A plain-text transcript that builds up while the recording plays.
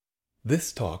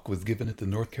This talk was given at the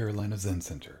North Carolina Zen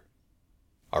Center.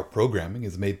 Our programming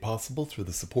is made possible through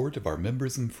the support of our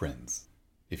members and friends.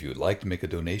 If you would like to make a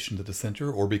donation to the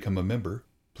center or become a member,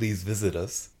 please visit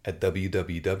us at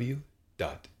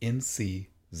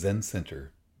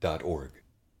www.nczencenter.org.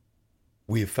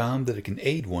 We have found that it can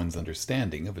aid one's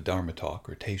understanding of a Dharma talk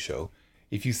or Teisho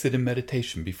if you sit in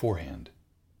meditation beforehand,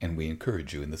 and we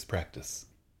encourage you in this practice.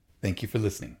 Thank you for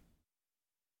listening.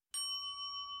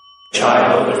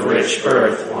 Child of rich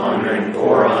birth, wandering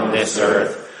poor on this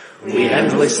earth, we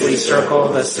endlessly circle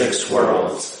the six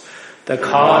worlds. The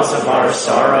cause of our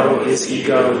sorrow is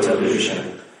ego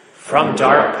delusion. From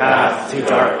dark path to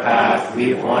dark path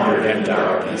we've wandered in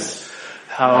darkness.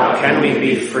 How can we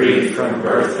be free from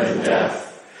birth and death?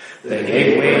 The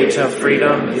gateway to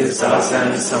freedom is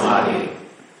Zazen Samadhi.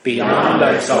 Beyond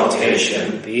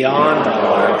exaltation, beyond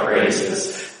all our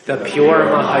praises, the pure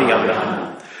Mahayana.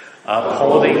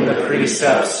 Upholding the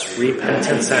precepts,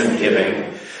 repentance and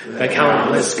giving, the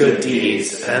countless good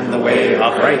deeds and the way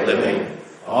of right living,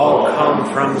 all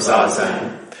come from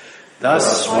Zazen.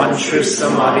 Thus one true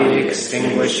Samadhi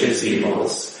extinguishes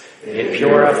evils. It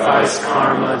purifies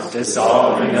karma,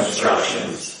 dissolving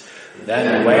obstructions.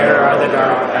 Then where are the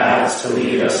dark paths to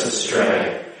lead us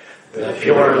astray? The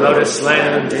pure lotus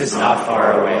land is not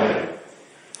far away.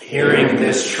 Hearing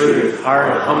this truth,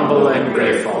 heart humble and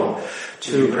grateful,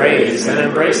 to praise and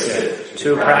embrace it,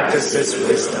 to practice its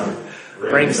wisdom,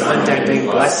 brings unending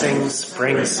blessings,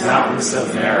 brings mountains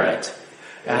of merit.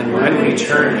 And when we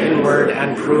turn inward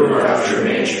and prove our true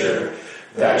nature,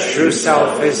 that true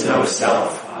self is no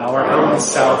self, our own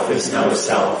self is no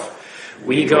self,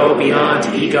 we go beyond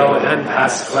ego and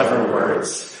past clever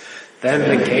words.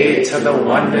 Then the gate to the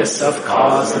oneness of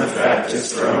cause and effect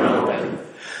is thrown open.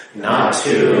 Not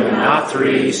two, not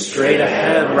three, straight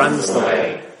ahead runs the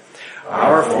way.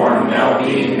 Our form now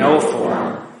being no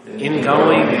form, in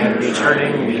going and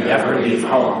returning we never leave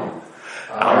home.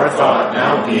 Our thought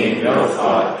now being no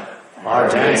thought, our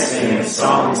dancing and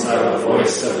songs are the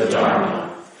voice of the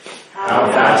Dharma. How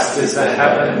vast is the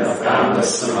heaven of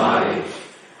boundless Samadhi,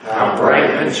 how bright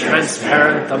and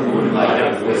transparent the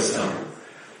moonlight of wisdom.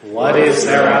 What is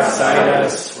there outside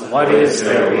us? What is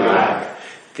there we lack?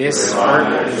 This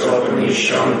heart is openly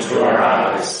shown to our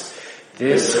eyes.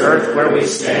 This earth where we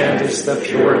stand is the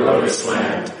pure lotus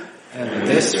land, and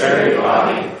this very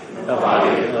body, the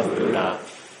body of Buddha.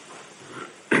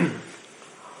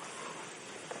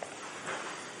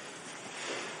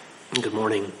 Good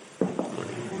morning.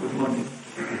 Good morning.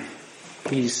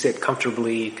 Please sit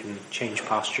comfortably. You can change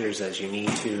postures as you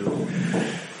need to.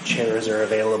 Chairs are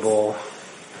available.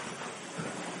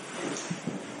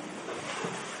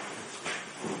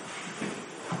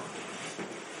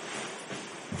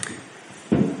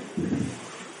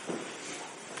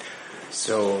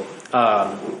 So,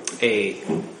 a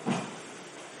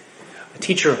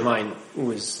teacher of mine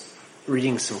was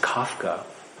reading some Kafka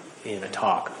in a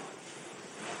talk.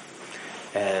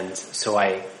 And so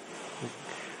I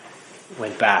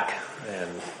went back and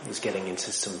was getting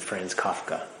into some Franz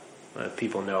Kafka.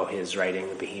 People know his writing,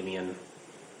 the Bohemian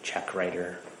Czech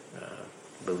writer, I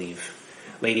believe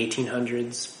late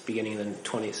 1800s, beginning of the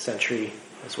 20th century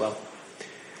as well.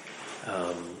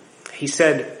 He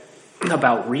said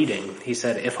about reading, he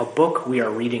said, if a book we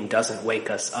are reading doesn't wake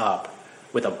us up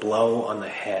with a blow on the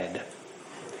head,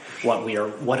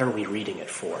 what are we reading it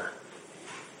for?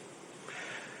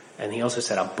 And he also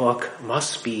said a book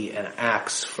must be an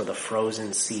axe for the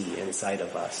frozen sea inside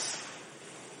of us.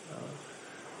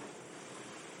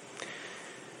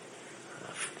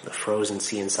 The frozen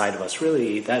sea inside of us,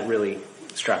 that really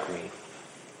struck me.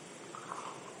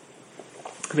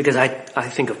 Because I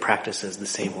think of practice as the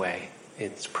same way.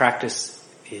 Practice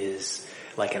is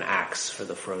like an axe for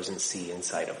the frozen sea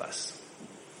inside of us.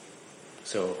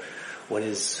 So what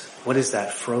is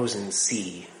that frozen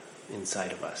sea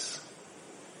inside of us?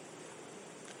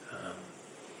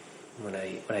 When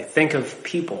I think of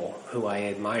people who I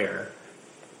admire,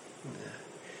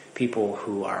 people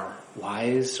who are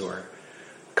wise or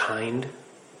kind,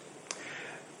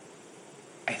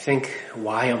 I think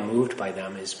why I'm moved by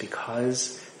them is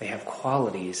because they have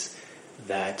qualities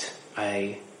that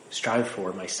I strive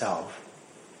for myself.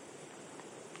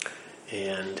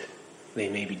 And they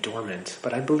may be dormant,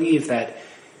 but I believe that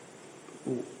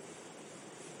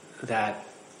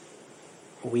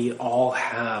we all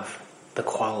have the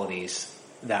qualities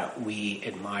that we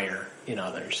admire in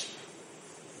others.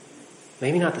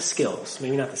 Maybe not the skills,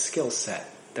 maybe not the skill set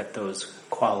that those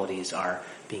qualities are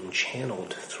being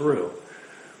channeled through,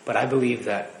 but I believe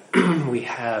that we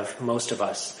have, most of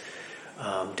us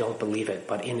don't believe it,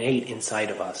 but innate inside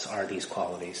of us are these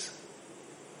qualities.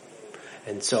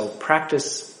 And so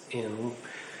practice in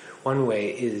one way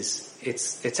is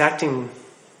it's acting,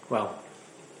 well,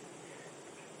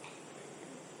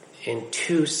 in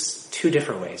two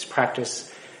different ways.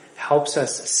 Practice helps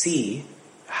us see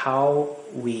how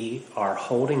we are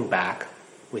holding back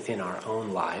within our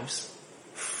own lives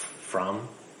from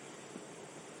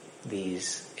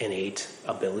these innate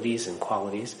abilities and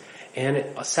qualities. And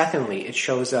secondly, it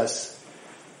shows us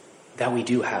that we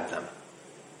do have them.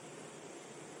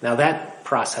 Now that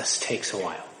process takes a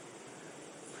while.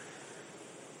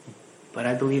 But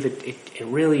I believe it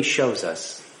really shows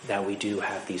us that we do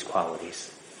have these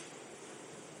qualities.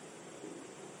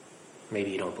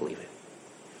 Maybe you don't believe it.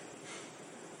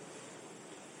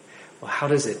 Well, how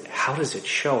does it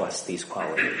show us these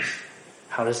qualities?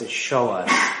 How does it show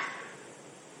us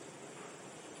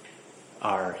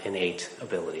our innate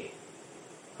abilities?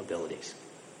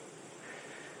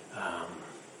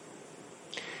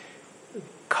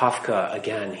 Kafka,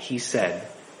 again, he said,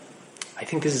 I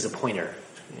think this is a pointer.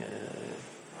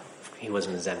 He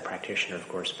wasn't a Zen practitioner, of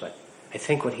course, but I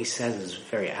think what he says is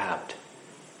very apt.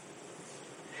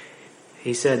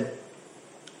 He said,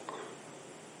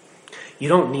 you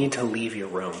don't need to leave your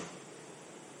room.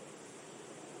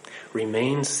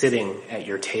 Remain sitting at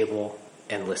your table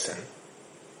and listen.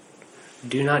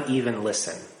 Do not even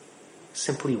listen.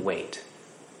 Simply wait.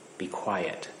 Be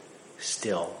quiet,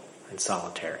 still, and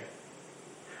solitary.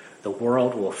 The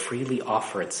world will freely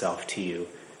offer itself to you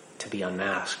to be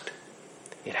unmasked.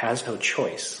 It has no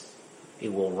choice.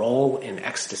 It will roll in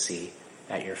ecstasy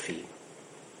at your feet.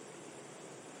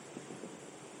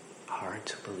 Hard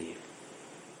to believe,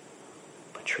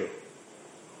 but true.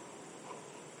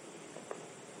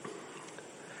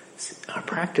 Our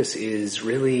practice is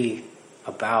really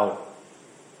about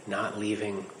not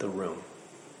leaving the room.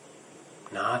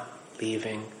 Not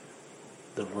leaving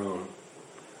the room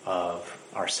of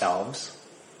ourselves,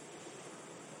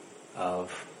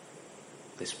 of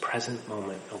this present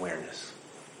moment awareness.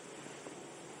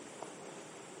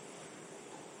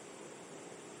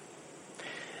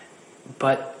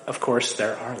 But, of course,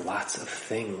 there are lots of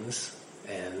things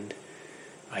and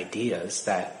ideas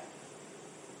that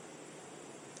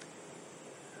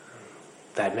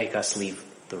make us leave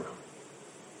the room.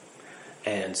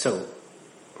 And so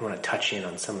I want to touch in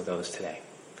on some of those today.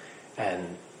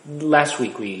 And last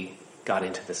week we got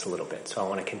into this a little bit, so I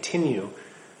want to continue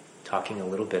talking a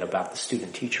little bit about the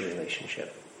student-teacher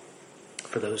relationship.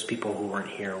 For those people who weren't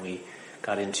here, we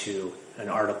got into an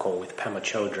article with Pema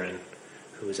Chodron,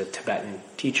 who is a Tibetan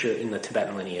teacher in the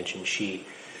Tibetan lineage, and she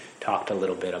talked a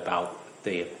little bit about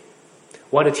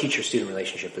what a teacher-student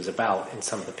relationship is about and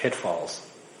some of the pitfalls.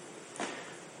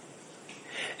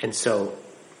 And so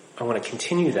I want to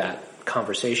continue that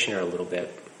conversation here a little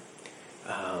bit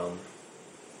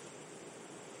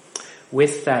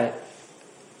with that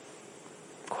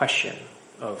question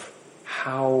of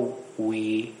how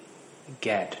we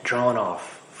get drawn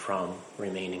off from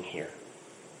remaining here.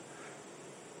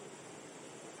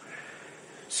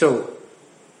 So,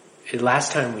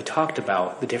 last time we talked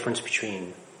about the difference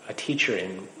between a teacher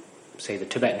in, say, the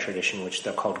Tibetan tradition, which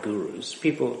they're called gurus.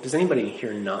 Does anybody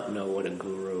here not know what a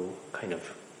guru, kind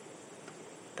of,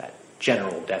 that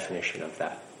general definition of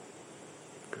that?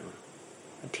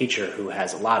 A teacher who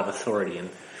has a lot of authority and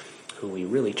who we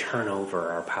really turn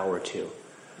over our power to.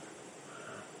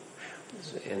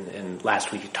 And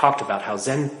last week we talked about how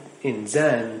in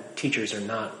Zen, teachers are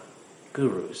not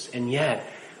gurus. And yet,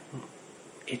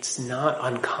 it's not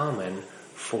uncommon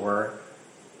for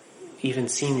even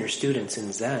senior students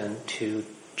in Zen to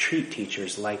treat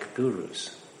teachers like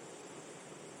gurus.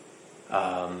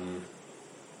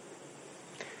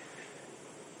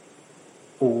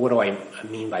 What do I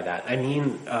mean by that? I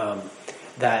mean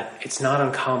that it's not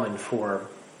uncommon for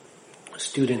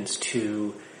students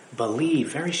to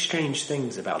believe very strange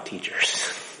things about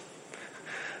teachers.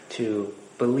 To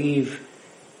believe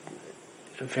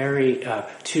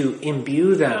to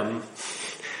imbue them,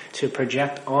 to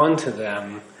project onto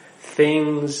them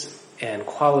things and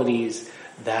qualities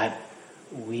that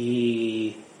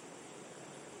we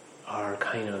are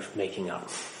kind of making up.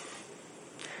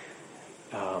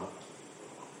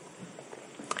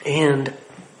 And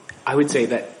I would say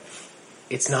that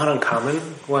it's not uncommon,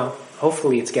 well,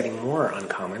 hopefully it's getting more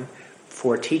uncommon,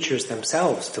 for teachers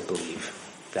themselves to believe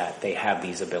that they have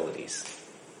these abilities.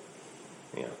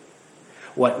 You know,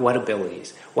 what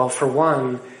abilities? Well, for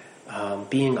one,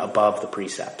 being above the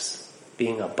precepts,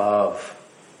 being above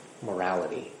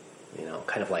morality,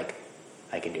 kind of like,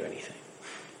 I can do anything,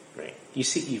 right? You've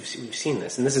seen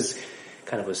this, and this is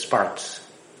kind of was sparked,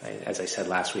 as I said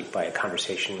last week, by a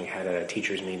conversation we had at a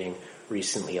teachers meeting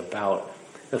recently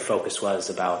the focus was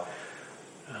about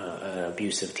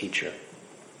abusive teacher.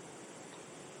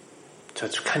 So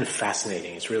it's kind of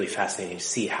fascinating. It's really fascinating to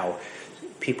see how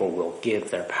people will give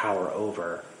their power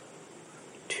over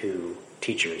to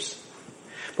teachers.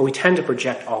 But we tend to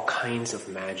project all kinds of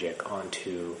magic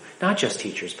onto not just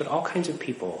teachers, but all kinds of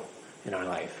people in our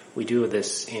life. We do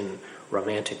this in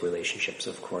romantic relationships,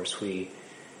 of course. We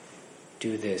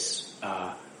do this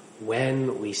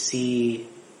when we see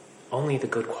only the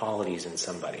good qualities in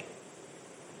somebody.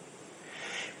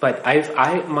 But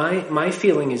my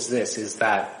feeling is this, is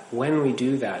that when we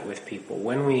do that with people,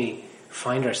 when we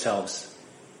find ourselves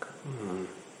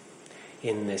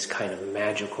in this kind of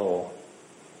magical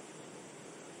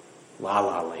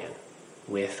la-la land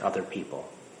with other people,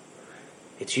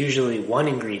 it's usually one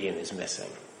ingredient is missing.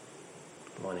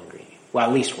 One ingredient. Well,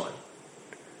 at least one.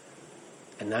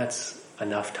 And that's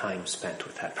enough time spent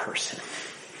with that person.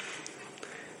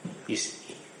 Do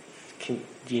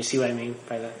you see what I mean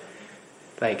by that?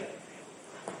 Like,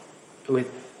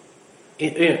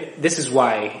 this is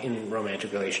why in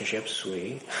romantic relationships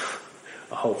we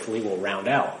hopefully will round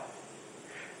out.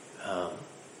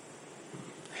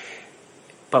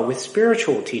 But with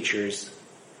spiritual teachers,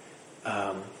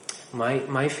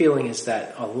 my feeling is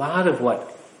that a lot of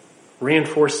what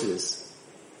reinforces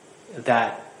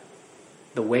that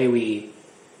the way we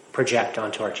project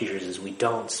onto our teachers is we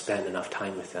don't spend enough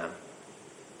time with them.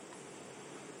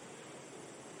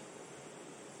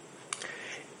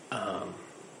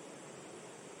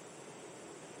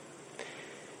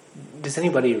 Does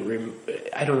anybody,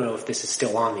 I don't know if this is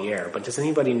still on the air, but does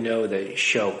anybody know the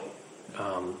show,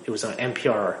 it was on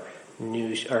NPR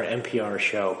news, or NPR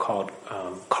show called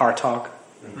Car Talk,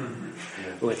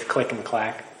 with Click and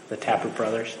Clack, the Taproot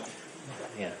brothers?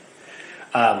 Yeah.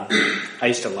 I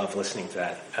used to love listening to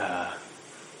that,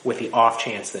 with the off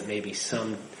chance that maybe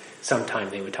sometime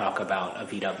they would talk about a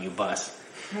VW bus,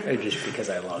 just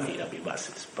because I love VW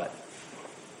buses. But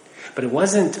it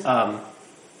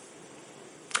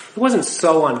wasn't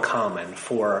so uncommon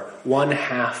for one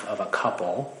half of a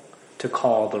couple to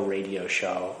call the radio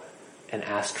show and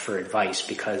ask for advice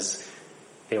because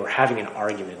they were having an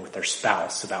argument with their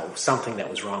spouse about something that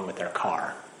was wrong with their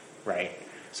car, right?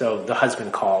 So the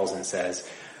husband calls and says,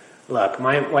 look,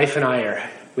 my wife and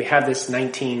we have this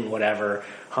 19 whatever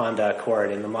Honda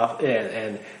Accord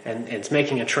and it's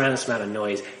making a tremendous amount of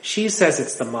noise. She says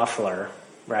it's the muffler,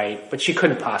 right? But she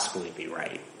couldn't possibly be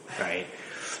right?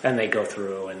 And they go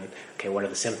through and, okay, what are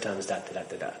the symptoms,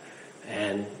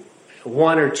 And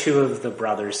one or two of the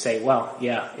brothers say, well,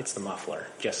 yeah, it's the muffler,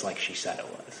 just like she said it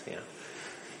was, you know.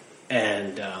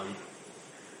 And,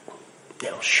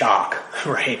 shock,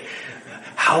 right?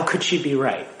 How could she be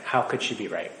right?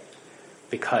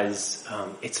 Because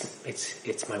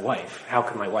it's my wife. How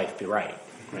could my wife be right?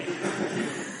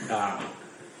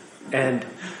 And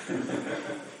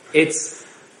this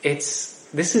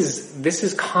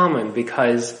is common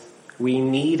because we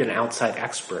need an outside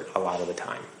expert a lot of the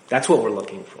time. That's what we're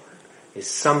looking for, is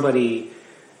somebody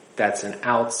that's an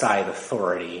outside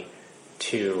authority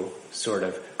to sort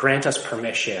of grant us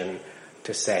permission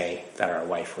to say that our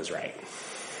wife was right.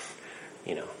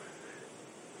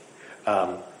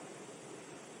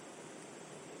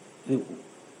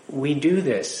 We do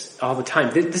this all the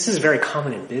time. This is very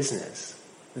common in business,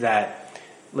 that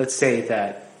let's say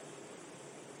that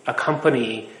a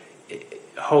company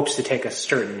hopes to take a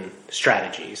certain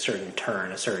strategy, a certain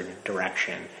turn, a certain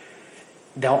direction.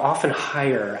 They'll often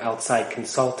hire outside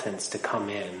consultants to come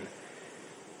in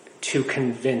to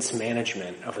convince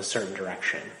management of a certain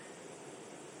direction.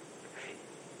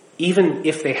 Even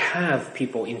if they have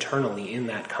people internally in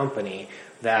that company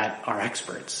that are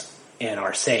experts and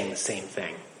are saying the same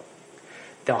thing,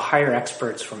 they'll hire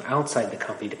experts from outside the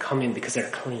company to come in because they're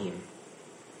clean.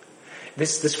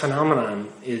 This phenomenon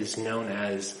is known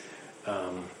as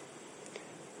an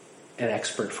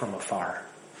expert from afar.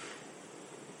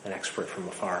 An expert from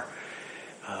afar.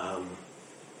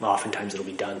 Oftentimes it'll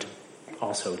be done to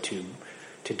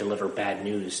deliver bad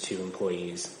news to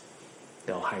employees.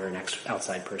 They'll hire an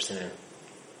outside person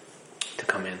to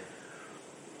come in.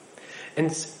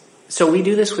 And so we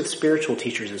do this with spiritual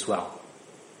teachers as well.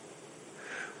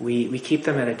 We keep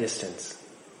them at a distance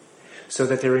so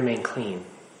that they remain clean,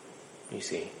 you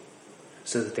see,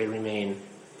 so that they remain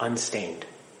unstained.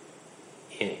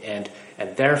 And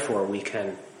therefore we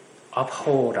can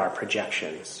uphold our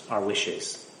projections, our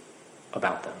wishes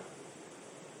about them.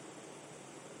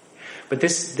 But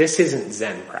this isn't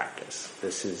Zen practice.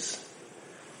 This is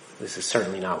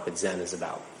certainly not what Zen is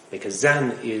about. Because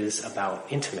Zen is about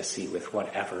intimacy with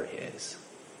whatever is.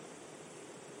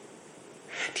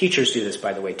 Teachers do this,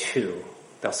 by the way, too.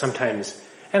 They'll sometimes,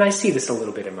 and I see this a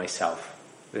little bit in myself,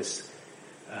 this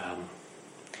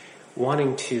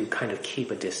wanting to kind of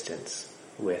keep a distance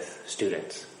with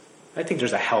students. I think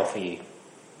there's a healthy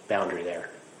boundary there.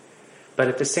 But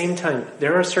at the same time,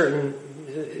 there are certain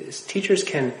teachers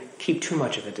can keep too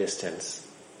much of a distance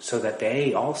so that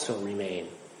they also remain,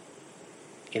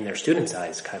 in their students'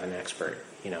 eyes, kind of an expert.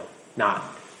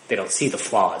 They don't see the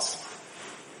flaws.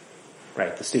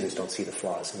 Right? The students don't see the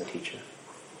flaws in the teacher.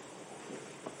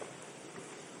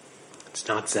 It's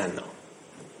not Zen, though.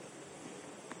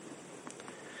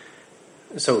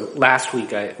 So last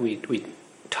week we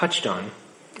touched on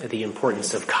the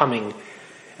importance of coming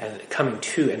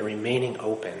to and remaining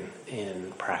open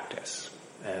in practice,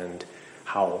 and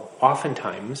how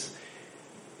oftentimes,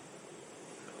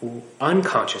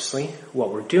 unconsciously,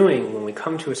 what we're doing when we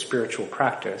come to a spiritual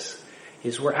practice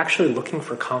is we're actually looking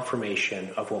for confirmation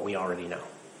of what we already know.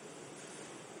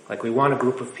 Like, we want a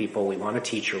group of people, we want a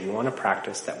teacher, we want a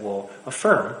practice that will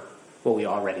affirm what we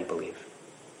already believe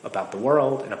about the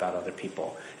world and about other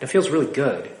people. And it feels really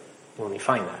good when we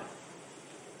find that.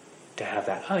 To have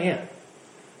that, oh yeah.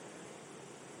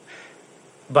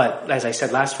 But, as I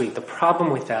said last week, the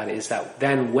problem with that is that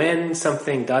then when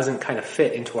something doesn't kind of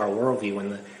fit into our worldview, when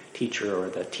the teacher or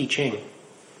the teaching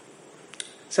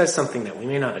says something that we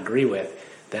may not agree with,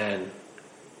 then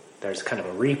there's kind of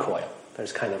a recoil.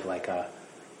 There's kind of like a,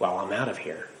 well, I'm out of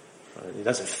here. It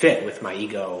doesn't fit with my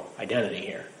ego identity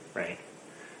here, right?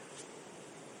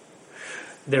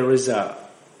 There was an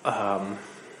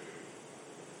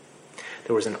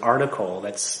article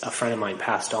that's a friend of mine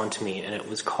passed on to me, and it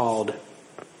was called,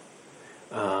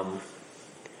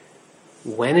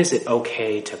 When is it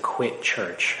okay to quit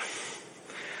church?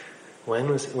 When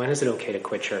is it okay to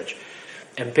quit church?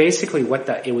 And basically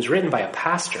it was written by a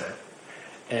pastor,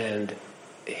 and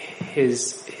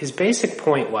his basic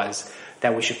point was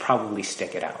that we should probably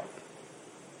stick it out.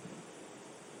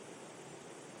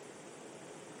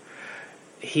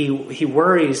 He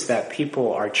worries that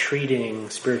people are treating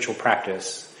spiritual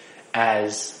practice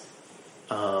as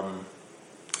a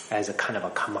kind of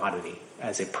a commodity,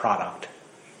 as a product,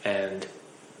 and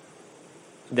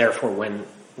therefore when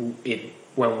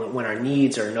our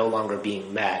needs are no longer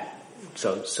being met,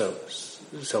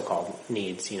 so-called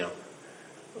needs, in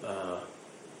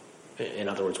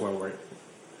other words, when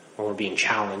we're being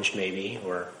challenged, maybe,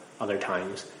 or other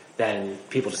times, then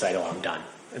people decide, oh, I'm done,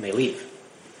 and they leave.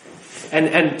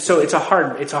 And so it's a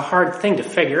hard thing to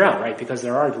figure out, right? Because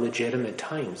there are legitimate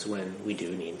times when we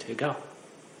do need to go.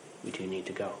 We do need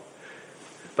to go.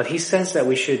 But he says that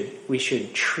we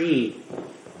should treat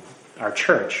our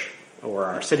church or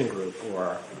our sitting group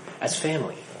or as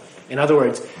family. In other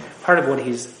words, part of what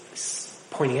he's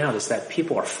pointing out is that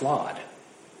people are flawed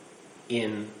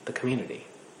in the community,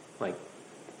 like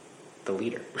the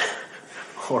leader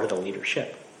or the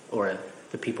leadership or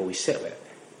the people we sit with.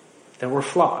 That we're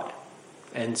flawed.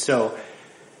 And so,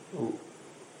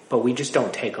 but we just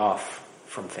don't take off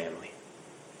from family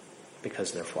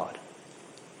because they're flawed.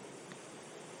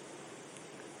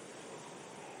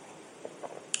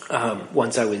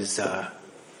 Once I was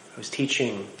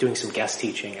teaching, doing some guest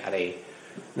teaching at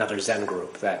another Zen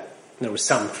group, that there was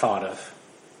some thought of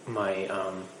my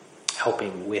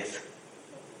helping with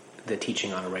the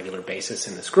teaching on a regular basis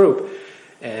in this group,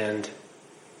 and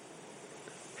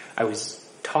I was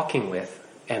talking with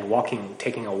and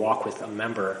taking a walk with a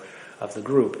member of the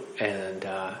group, and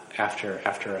after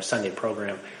a Sunday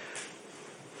program,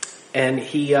 and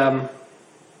he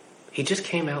just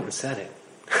came out and said it.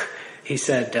 He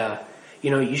said,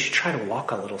 you should try to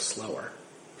walk a little slower.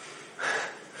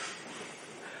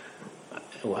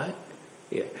 What?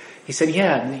 Yeah. He said,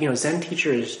 Zen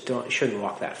teachers shouldn't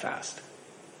walk that fast.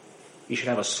 You should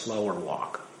have a slower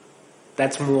walk.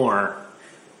 That's more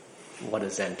what a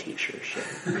Zen teacher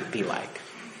should be like.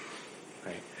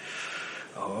 Right?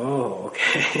 Oh,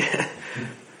 okay.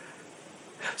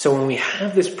 So when we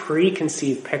have this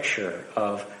preconceived picture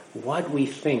of what we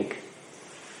think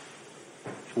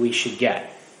we should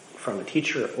get from a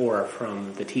teacher or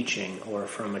from the teaching or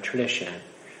from a tradition,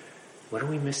 what are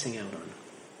we missing out on?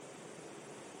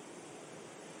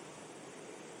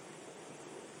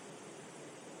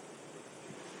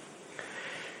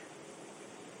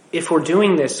 If we're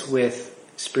doing this with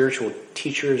spiritual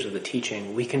teachers or the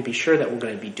teaching, we can be sure that we're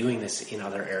going to be doing this in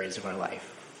other areas of our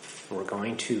life. We're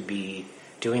going to be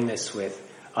doing this with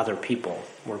other people.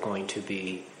 We're going to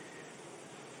be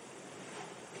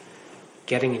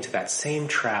getting into that same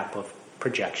trap of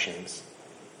projections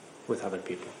with other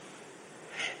people.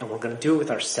 And we're going to do it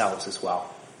with ourselves as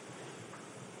well.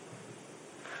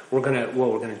 What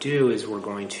we're going to do is we're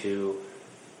going to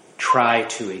try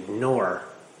to ignore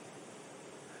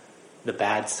the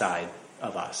bad side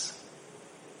of us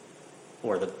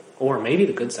or maybe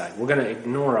the good side. We're going to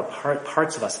ignore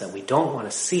parts of us that we don't want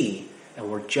to see,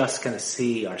 and we're just going to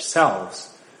see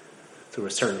ourselves through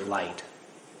a certain light.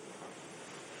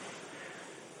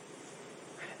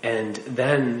 And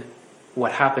then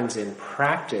what happens in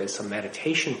practice, a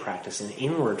meditation practice, an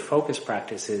inward focus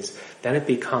practice, is then it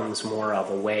becomes more of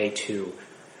a way to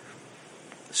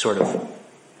sort of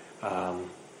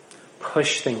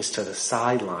push things to the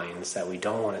sidelines that we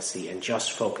don't want to see and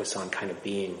just focus on kind of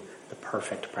being the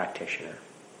perfect practitioner.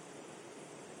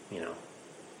 You know.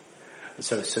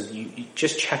 So you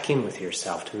just check in with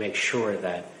yourself to make sure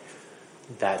that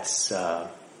that's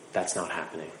not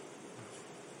happening.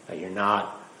 That you're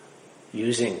not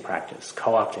using practice,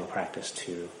 co-opting practice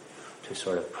to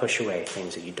sort of push away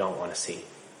things that you don't want to see.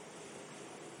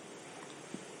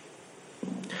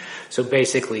 So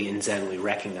basically in Zen we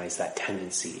recognize that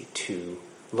tendency to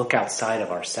look outside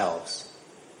of ourselves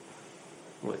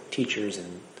with teachers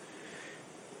and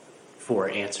for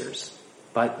answers.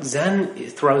 But Zen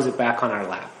throws it back on our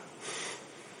lap.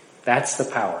 That's the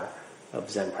power of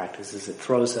Zen practice, is it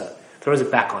throws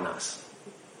it back on us.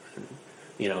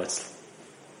 You know, is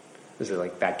it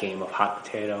like that game of hot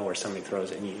potato where somebody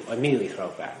throws it and you immediately throw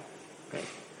it back? Right?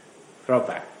 Throw it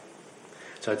back.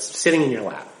 So it's sitting in your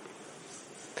lap,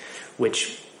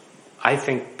 which I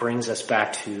think brings us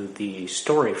back to the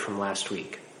story from last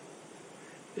week.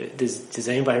 Does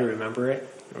anybody remember it?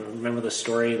 Remember the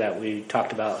story that we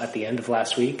talked about at the end of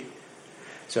last week?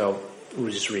 So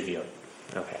we'll just review it.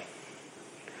 Okay.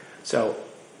 So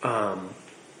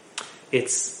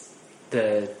it's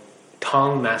the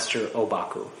Tong Master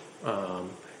Obaku.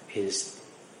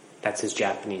 That's his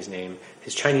Japanese name.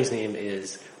 His Chinese name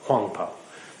is Huang Po.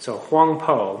 So Huang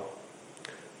Po,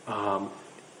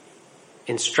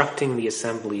 instructing the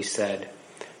assembly, said,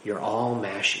 "You're all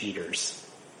mash eaters.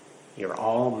 You're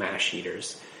all mash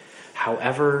eaters.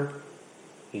 However,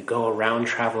 you go around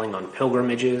traveling on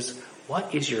pilgrimages,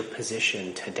 what is your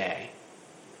position today?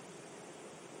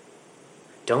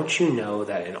 Don't you know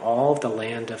that in all the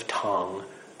land of Tong,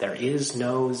 there is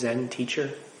no Zen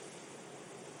teacher?"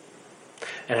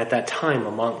 And at that time,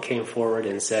 a monk came forward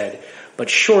and said, "But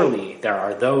surely there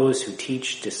are those who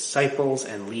teach disciples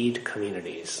and lead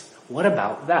communities. What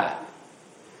about that?"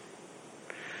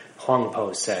 Huang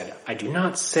Po said, "I do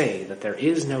not say that there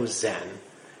is no Zen.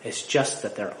 It's just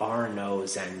that there are no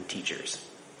Zen teachers."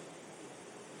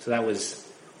 So that was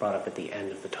brought up at the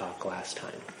end of the talk last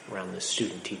time, around the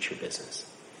student-teacher business.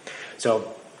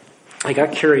 So I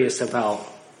got curious about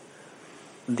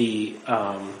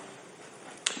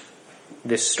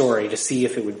this story to see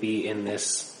if it would be in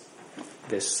this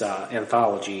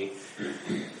anthology,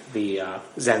 the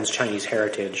Zen's Chinese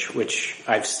Heritage, which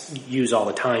I've used all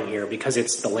the time here because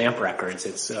it's the lamp records.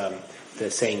 It's the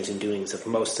sayings and doings of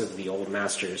most of the old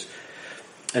masters.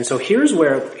 And so here's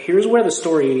where the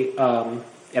story,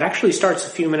 it actually starts a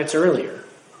few minutes earlier.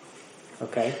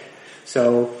 Okay?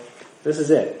 So this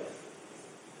is it.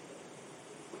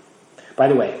 By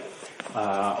the way,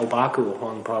 Obaku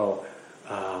Huang Po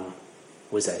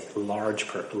was a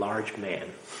large man.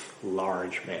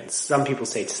 Some people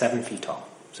say 7 feet tall.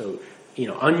 So,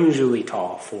 unusually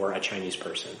tall for a Chinese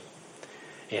person.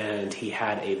 And he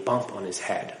had a bump on his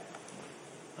head.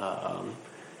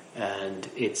 And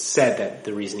it's said that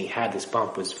the reason he had this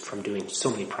bump was from doing so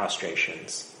many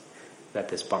prostrations that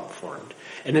this bump formed.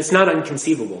 And it's not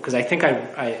inconceivable, because I think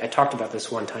I talked about this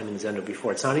one time in Zendo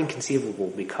before. It's not inconceivable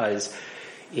because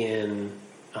in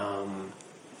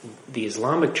the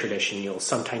Islamic tradition, you'll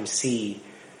sometimes see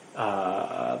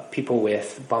people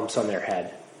with bumps on their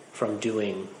head from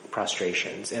doing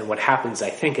prostrations. And what happens, I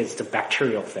think, is the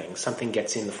bacterial thing. Something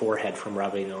gets in the forehead from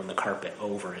rubbing on the carpet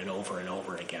over and over and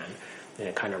over again, and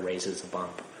it kind of raises the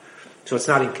bump. So it's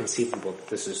not inconceivable that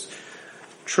this is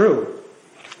true.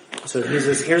 So here's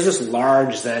this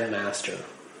large Zen master.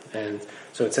 And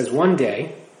so it says, one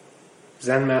day,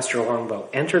 Zen Master Huang Po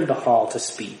entered the hall to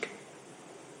speak.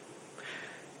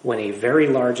 When a very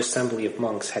large assembly of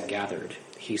monks had gathered,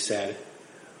 he said,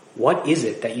 "What is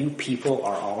it that you people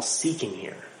are all seeking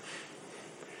here?"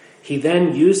 He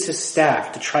then used his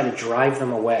staff to try to drive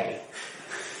them away,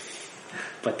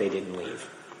 but they didn't leave.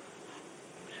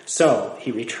 So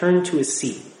he returned to his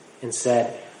seat and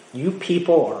said, "You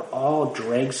people are all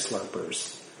drag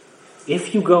slurpers.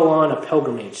 If you go on a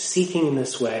pilgrimage seeking in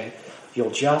this way,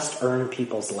 you'll just earn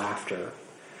people's laughter.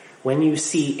 When you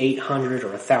see 800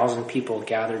 or 1,000 people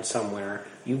gathered somewhere,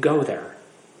 you go there.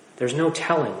 There's no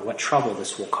telling what trouble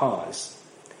this will cause.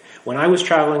 When I was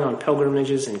traveling on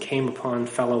pilgrimages and came upon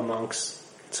fellow monks,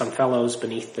 some fellows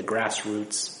beneath the grass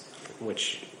roots,"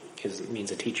 which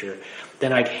means a teacher,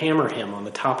 "then I'd hammer him on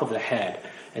the top of the head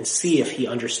and see if he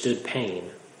understood pain,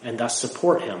 and thus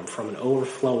support him from an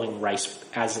overflowing rice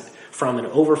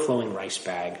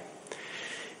bag.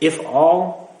 If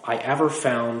all I ever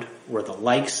found were the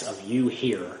likes of you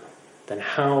here, then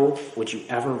how would you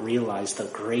ever realize the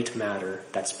great matter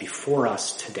that's before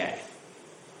us today?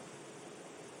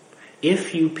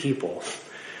 If you people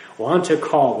want to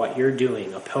call what you're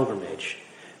doing a pilgrimage,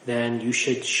 then you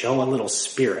should show a little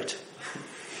spirit.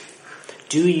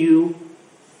 Do you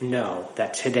know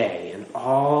that today, in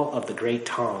all of the great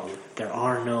Tong, there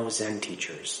are no Zen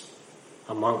teachers?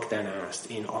 A monk then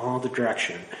asked. In all the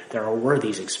direction, there are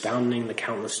worthies expounding the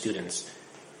countless students.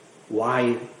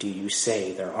 Why do you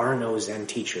say there are no Zen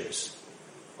teachers?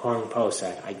 Huang Po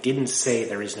said, I didn't say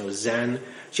there is no Zen,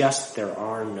 just there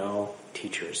are no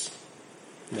teachers.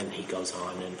 And then he goes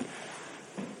on and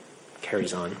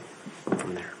carries on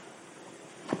from there.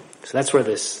 So that's where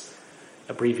this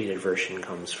abbreviated version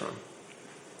comes from.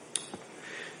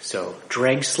 So,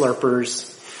 dreg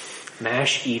slurpers,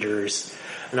 mash eaters.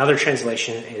 Another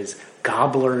translation is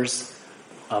gobblers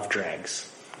of dregs.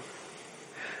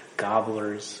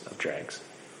 Gobblers of dregs.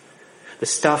 The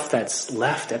stuff that's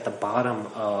left at the bottom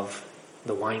of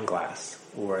the wine glass,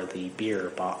 or the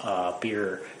beer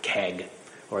keg,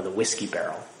 or the whiskey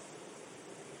barrel.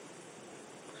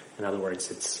 In other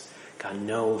words, it's got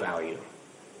no value.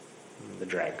 The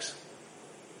dregs.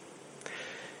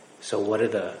 So what are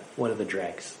the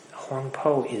dregs? Huang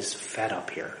Po is fed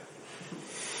up here.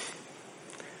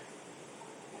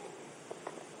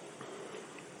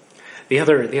 The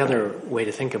other way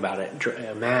to think about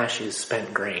it, mash is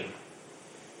spent grain.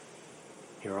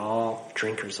 You're all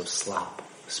drinkers of slop,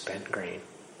 spent grain.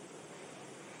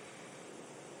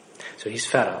 So he's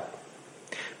fed up.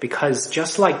 Because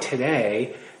just like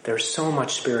today, there's so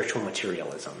much spiritual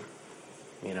materialism.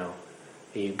 You know,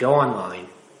 you go online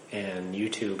and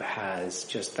YouTube has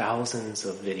just thousands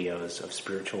of videos of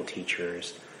spiritual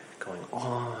teachers going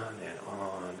on and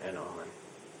on and on.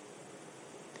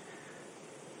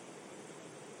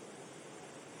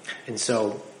 And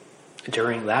so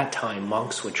during that time,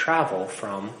 monks would travel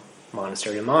from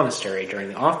monastery to monastery during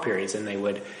the off periods, and they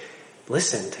would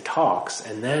listen to talks,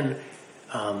 and then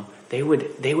they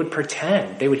would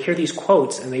pretend. They would hear these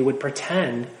quotes, and they would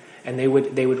pretend, and they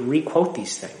would re-quote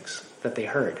these things that they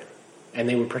heard, and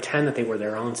they would pretend that they were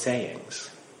their own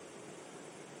sayings,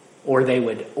 or they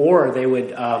would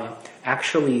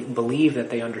actually believe that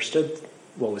they understood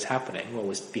what was happening, what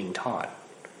was being taught.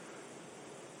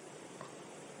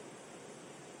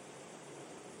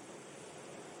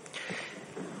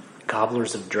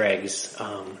 Gobblers of dregs.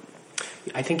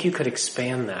 I think you could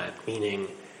expand that, meaning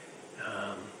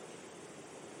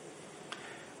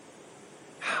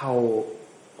how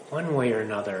one way or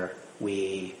another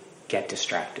we get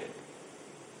distracted.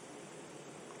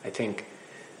 I think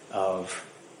of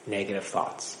negative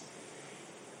thoughts,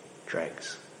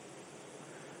 dregs.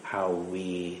 How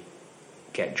we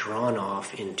get drawn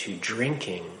off into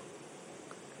drinking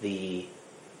the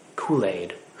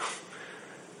Kool-Aid,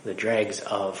 the dregs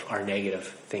of our negative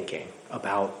thinking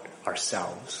about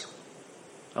ourselves,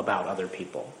 about other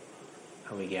people.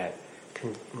 How we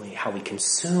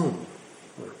consume.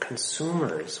 We're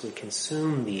consumers. We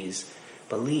consume these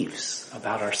beliefs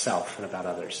about ourselves and about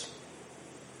others.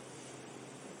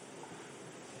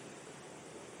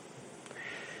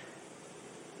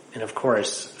 And of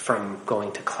course, from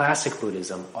going to classic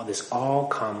Buddhism, this all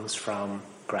comes from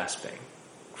grasping,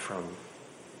 from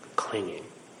clinging,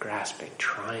 grasping,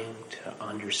 trying to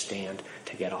understand,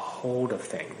 to get a hold of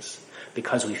things,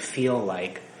 because we feel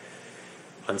like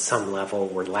on some level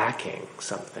we're lacking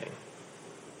something.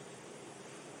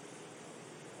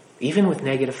 Even with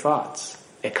negative thoughts,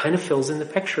 it kind of fills in the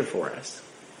picture for us.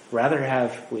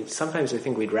 Sometimes I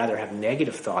think we'd rather have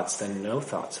negative thoughts than no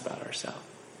thoughts about ourselves.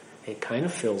 It kind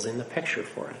of fills in the picture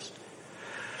for us.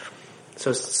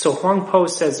 So Huang Po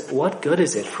says, what good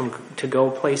is it to go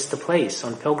place to place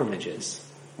on pilgrimages?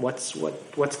 What's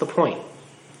the point?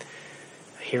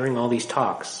 Hearing all these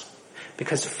talks.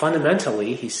 Because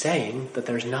fundamentally, he's saying that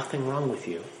there's nothing wrong with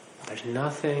you. There's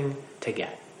nothing to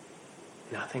get.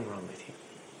 Nothing wrong with you.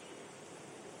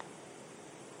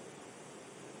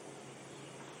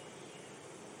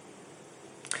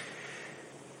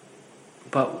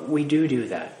 But we do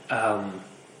that.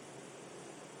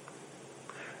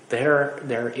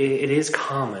 It is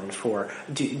common for.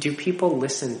 Do people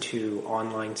listen to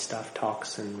online stuff,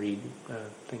 talks, and read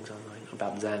things online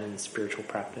about Zen and spiritual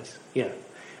practice? Yeah,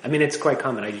 I mean it's quite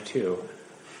common. I do too.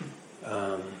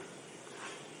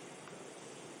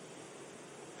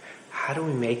 How do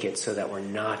we make it so that we're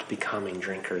not becoming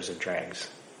drinkers of dregs?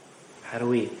 How do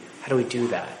we do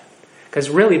that? Because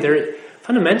really,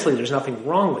 Fundamentally, there's nothing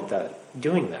wrong with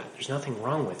doing that. There's nothing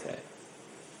wrong with it.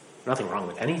 Nothing wrong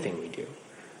with anything we do.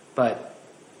 But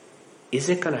is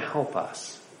it going to help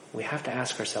us? We have to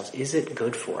ask ourselves, is it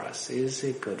good for us? Is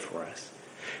it good for us?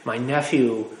 My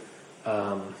nephew,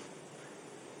 I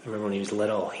remember when he was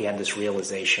little, he had this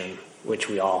realization, which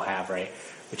we all have, right?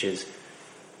 Which is,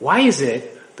 why is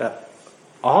it that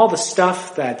all the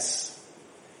stuff that's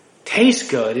tastes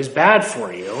good is bad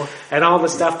for you, and all the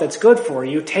stuff that's good for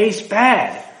you tastes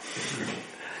bad?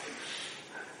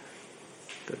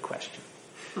 Good question.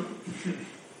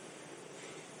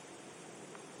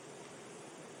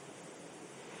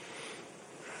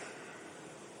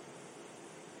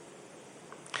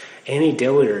 Annie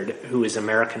Dillard, who is an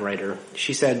American writer,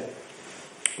 she said,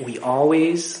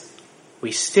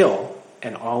 we still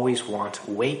and always want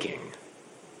waking.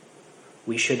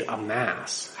 We should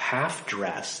amass,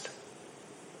 half-dressed,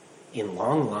 in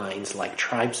long lines like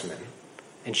tribesmen,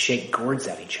 and shake gourds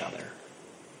at each other.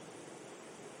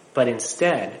 But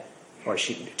instead,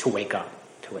 to wake up.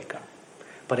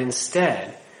 But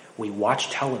instead, we watch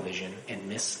television and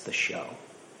miss the show.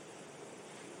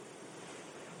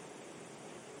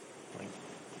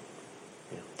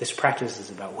 This practice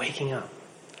is about waking up,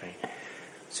 right?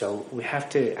 So we have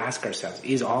to ask ourselves,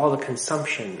 is all the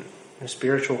consumption, the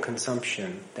spiritual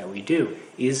consumption that we do,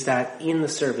 is that in the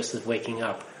service of waking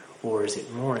up, or is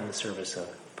it more in the service of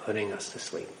putting us to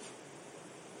sleep?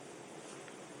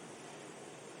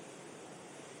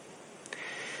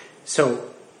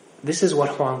 So this is what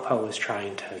Huang Po is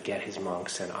trying to get his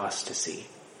monks and us to see.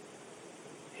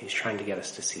 He's trying to get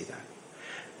us to see that.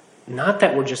 Not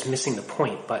that we're just missing the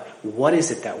point, but what is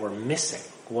it that we're missing?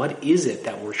 What is it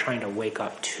that we're trying to wake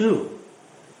up to?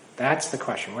 That's the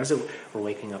question. What is it we're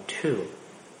waking up to?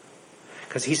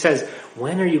 Because he says,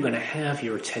 when are you going to have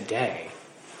your today?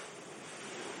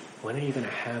 When are you going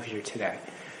to have your today?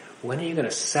 When are you going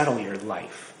to settle your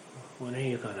life? When are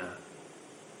you going to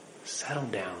settle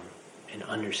down and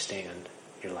understand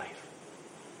your life?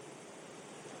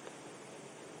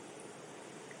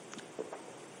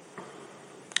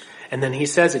 And then he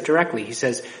says it directly. He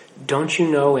says, don't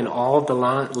you know in all the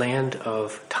land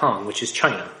of Tang, which is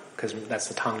China, because that's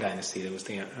the Tang dynasty, that was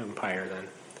the empire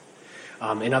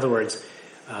then. In other words,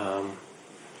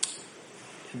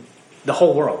 the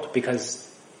whole world,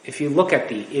 because if you look at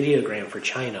the ideogram for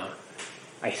China,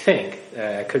 I think,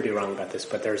 I could be wrong about this,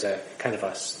 but there's a kind of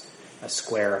a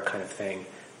square kind of thing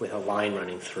with a line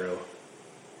running through.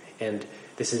 And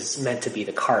this is meant to be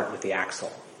the cart with the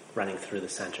axle running through the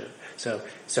center.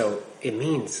 So it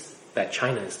means that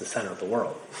China is the center of the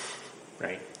world,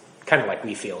 right? Kind of like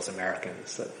we feel as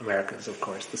Americans. America's, of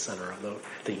course, the center of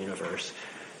the universe,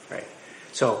 right?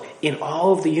 So in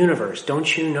all of the universe,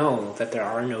 don't you know that there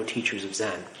are no teachers of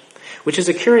Zen? Which is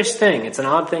a curious thing. It's an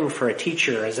odd thing for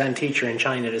a Zen teacher in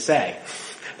China to say,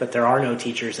 that there are no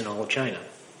teachers in all of China.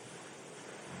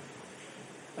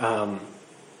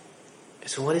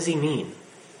 So what does he mean?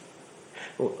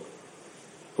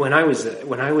 When I was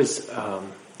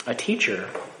a teacher,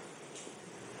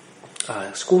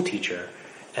 a school teacher,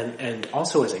 and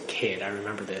also as a kid, I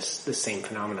remember this same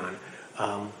phenomenon.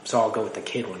 So I'll go with the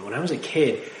kid one. When I was a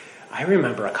kid, I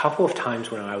remember a couple of times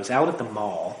when I was out at the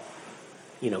mall,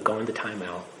 going to Time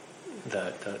Out,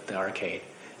 the arcade,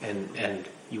 and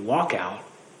you walk out,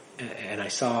 and I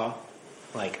saw,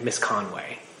 like, Miss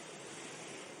Conway,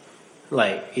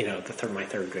 like, my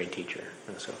third grade teacher,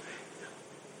 and so,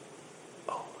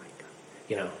 oh my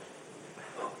God,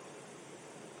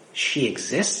 she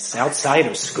exists outside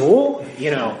of school,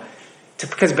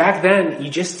 because back then you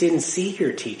just didn't see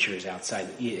your teachers outside.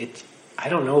 I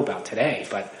don't know about today,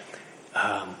 but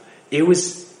it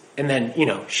was. And then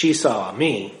she saw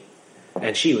me,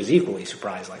 and she was equally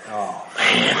surprised. Like, oh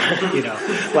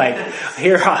man, like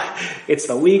here it's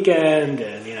the weekend,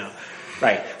 and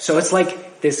right. So it's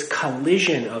like this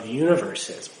collision of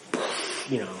universes,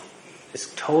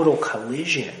 this total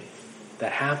collision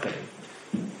that happened.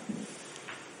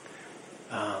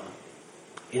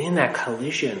 And in that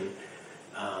collision,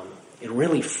 it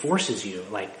really forces you,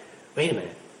 like, wait a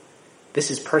minute,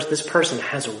 this person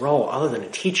has a role other than a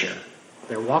teacher.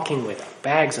 They're walking with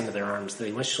bags under their arms.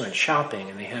 They just went shopping,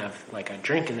 and they have, like, a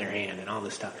drink in their hand and all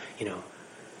this stuff. It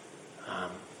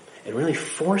really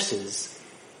forces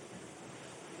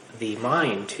the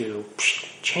mind to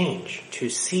change, to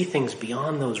see things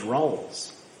beyond those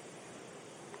roles.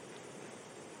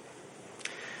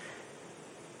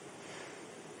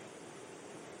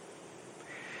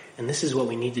 And this is what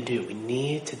we need to do. We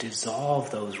need to dissolve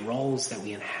those roles that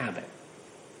we inhabit.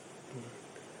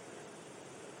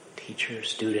 Teacher,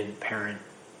 student, parent.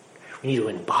 We need to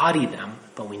embody them,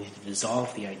 but we need to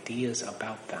dissolve the ideas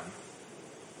about them.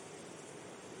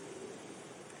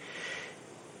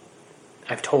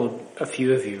 I've told a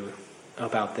few of you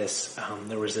about this.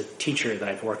 There was a teacher that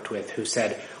I've worked with who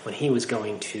said when he was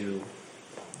going to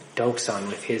Doksan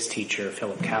with his teacher,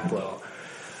 Philip Kaplow,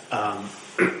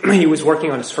 he was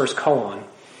working on his first koan.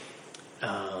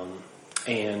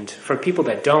 And for people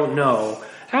that don't know,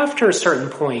 after a certain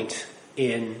point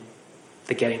in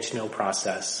the getting to know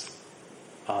process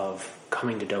of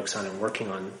coming to Doksan and working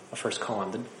on a first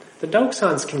koan, the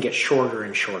Doksans can get shorter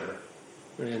and shorter.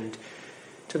 And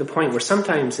to the point where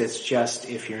sometimes it's just,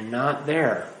 if you're not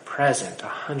there, present,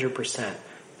 100%,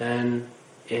 then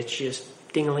it's just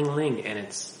ding-a-ling-a-ling and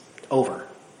it's over.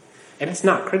 And it's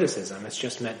not criticism, it's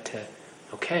just meant to,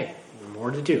 okay,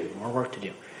 more to do, more work to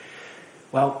do.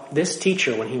 Well, this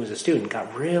teacher, when he was a student,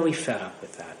 got really fed up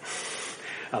with that,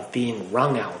 of being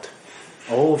wrung out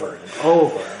over and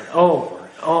over and over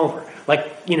and over,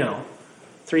 like,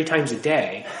 3 times a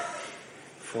day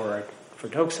for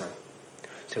Doksan.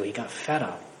 So he got fed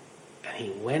up, and he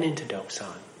went into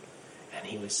Doksan, and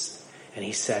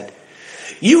he said,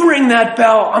 "You ring that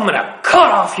bell, I'm going to cut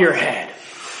off your head."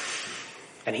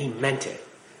 And he meant it.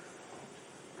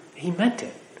 He meant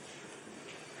it.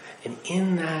 And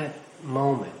in that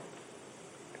moment,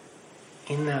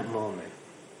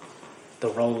 the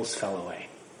roles fell away,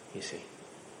 you see.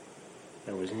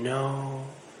 There was no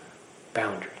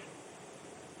boundary.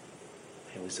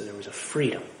 There was a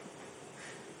freedom.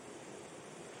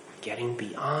 Getting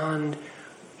beyond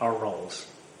our roles.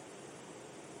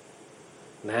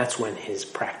 And that's when his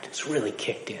practice really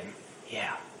kicked in.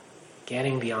 Yeah.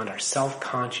 Getting beyond our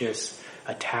self-conscious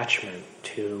attachment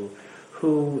to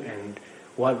who and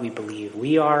what we believe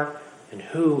we are and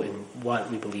who and what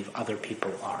we believe other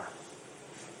people are.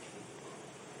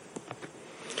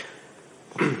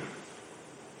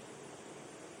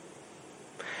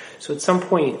 So at some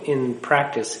point in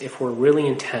practice, if we're really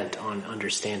intent on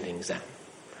understanding Zen,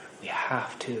 we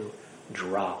have to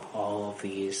drop all of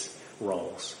these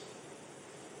roles.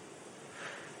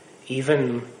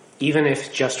 Even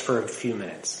if just for a few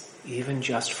minutes, even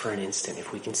just for an instant,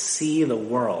 if we can see the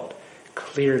world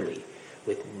clearly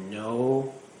with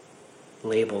no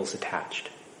labels attached,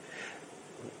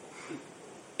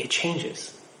 it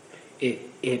changes. It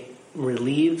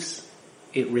relieves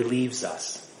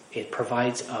us. It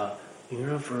provides a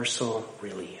universal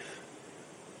relief.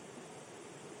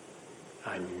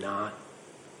 I'm not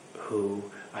who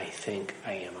I think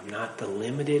I am. I'm not the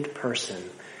limited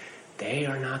person. They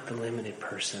are not the limited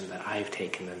person that I've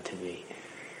taken them to be.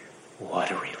 What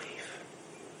a relief.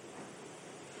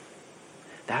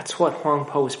 That's what Huang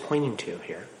Po is pointing to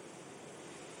here.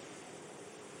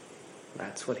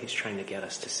 That's what he's trying to get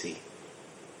us to see.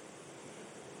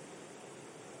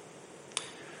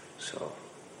 So,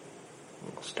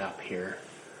 we'll stop here,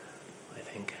 I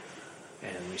think,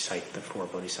 and recite the 4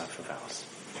 Bodhisattva vows,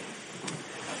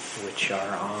 which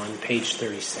are on page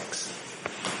 36.